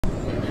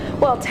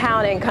Well,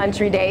 Town and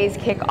Country Days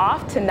kick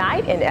off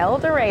tonight in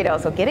Eldorado,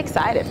 so get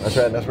excited. That's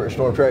right, and that's where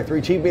Storm Track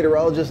 3 Chief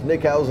Meteorologist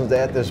Nick Housen's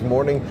at this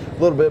morning.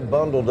 A little bit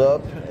bundled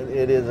up.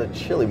 It is a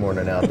chilly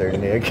morning out there,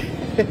 Nick.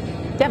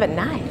 Devin,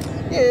 nice.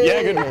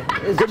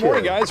 Good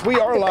morning, guys. We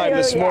are live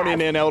this morning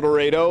in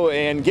Eldorado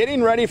and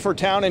getting ready for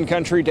Town and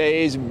Country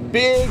Days.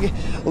 Big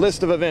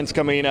list of events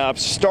coming up,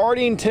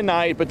 starting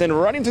tonight, but then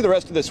running through the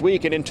rest of this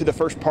week and into the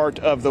first part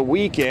of the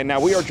weekend. Now,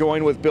 we are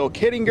joined with Bill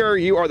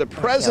Kittinger. You are the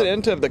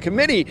president of the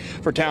committee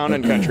for Town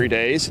and Country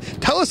Days.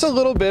 Tell us a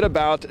little bit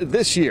about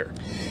this year.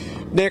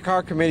 Nick,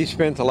 our committee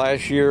spent the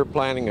last year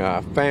planning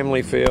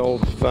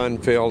family-filled,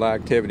 fun-filled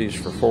activities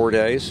for 4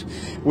 days.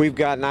 We've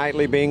got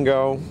nightly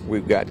bingo,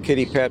 we've got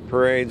kitty pet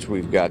parades,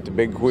 we've got the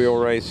big wheel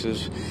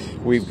races,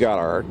 we've got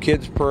our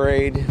kids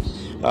parade.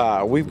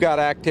 We've got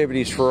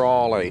activities for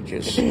all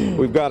ages.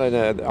 We've got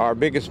our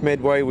biggest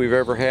midway we've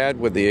ever had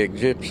with the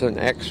Egyptian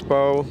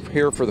Expo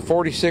here for the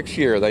 46th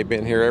year. They've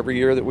been here every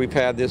year that we've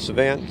had this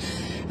event.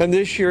 And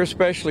this year,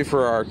 especially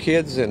for our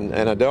kids and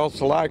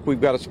adults alike,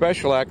 we've got a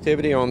special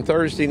activity on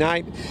Thursday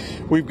night.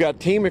 We've got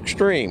Team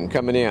Extreme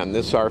coming in.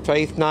 This is our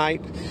faith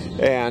night.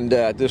 And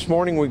this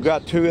morning, we've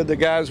got two of the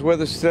guys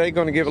with us today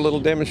going to give a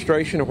little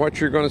demonstration of what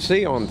you're going to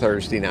see on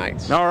Thursday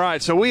night. All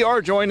right, so we are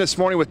joined this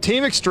morning with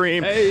Team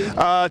Extreme. Hey.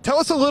 Tell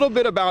us a little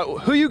bit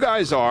about who you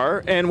guys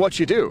are and what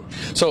you do.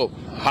 So,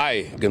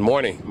 hi, good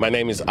morning. My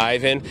name is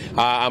Ivan.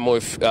 I'm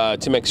with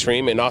Team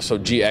Extreme and also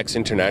GX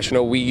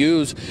International. We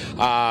use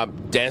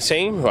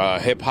dancing,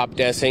 hip-hop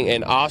dancing,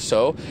 and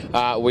also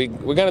we're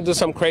going to do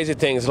some crazy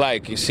things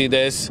like, you see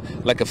this,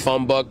 like a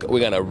phone book. We're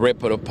going to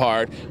rip it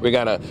apart. We're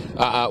going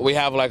to, we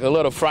have like a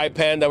little fry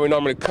pan that we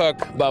normally cook,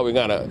 but we're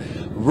going to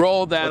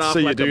roll that off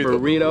like a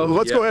burrito.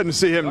 Let's go ahead and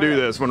see him do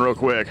this one real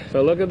quick.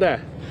 So look at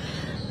that.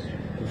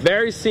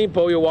 Very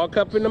simple. You walk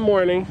up in the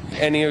morning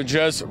and you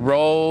just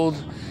roll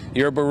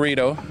your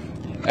burrito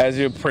as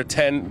you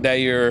pretend that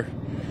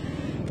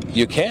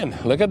you can.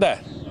 Look at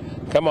that.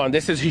 Come on,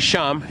 this is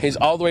Hisham. He's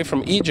all the way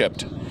from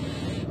Egypt.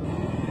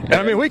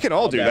 I mean, we can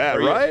all do that,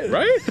 right?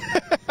 Right?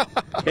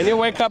 Can you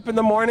wake up in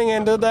the morning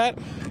and do that?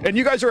 And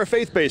you guys are a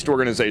faith-based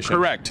organization.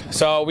 Correct.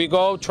 So we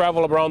go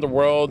travel around the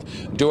world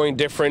doing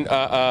different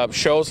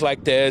shows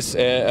like this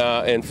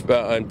in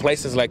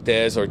places like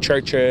this, or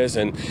churches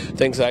and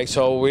things like.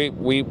 So we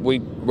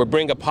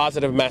bring a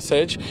positive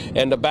message,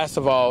 and the best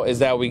of all is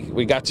that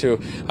we got to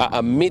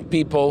meet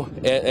people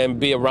and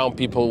be around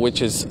people,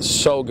 which is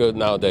so good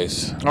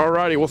nowadays. All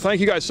righty. Well,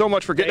 thank you guys so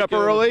much for getting up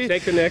early.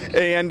 Thank you, Nick.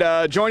 And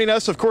joining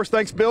us, of course.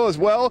 Thanks, Bill, as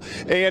well.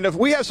 And if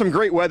we have some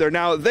great weather.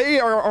 Now, they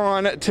are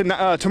on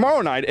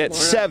tomorrow night at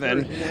 7.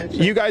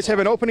 You guys have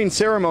an opening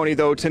ceremony,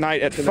 though,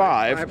 tonight at 5.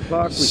 5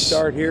 o'clock we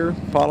start here,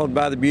 followed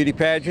by the beauty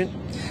pageant.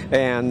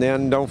 And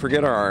then don't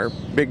forget our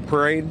big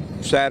parade,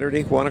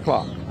 Saturday, 1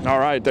 o'clock. All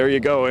right, there you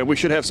go. And we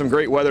should have some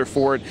great weather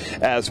for it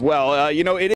as well. You know, it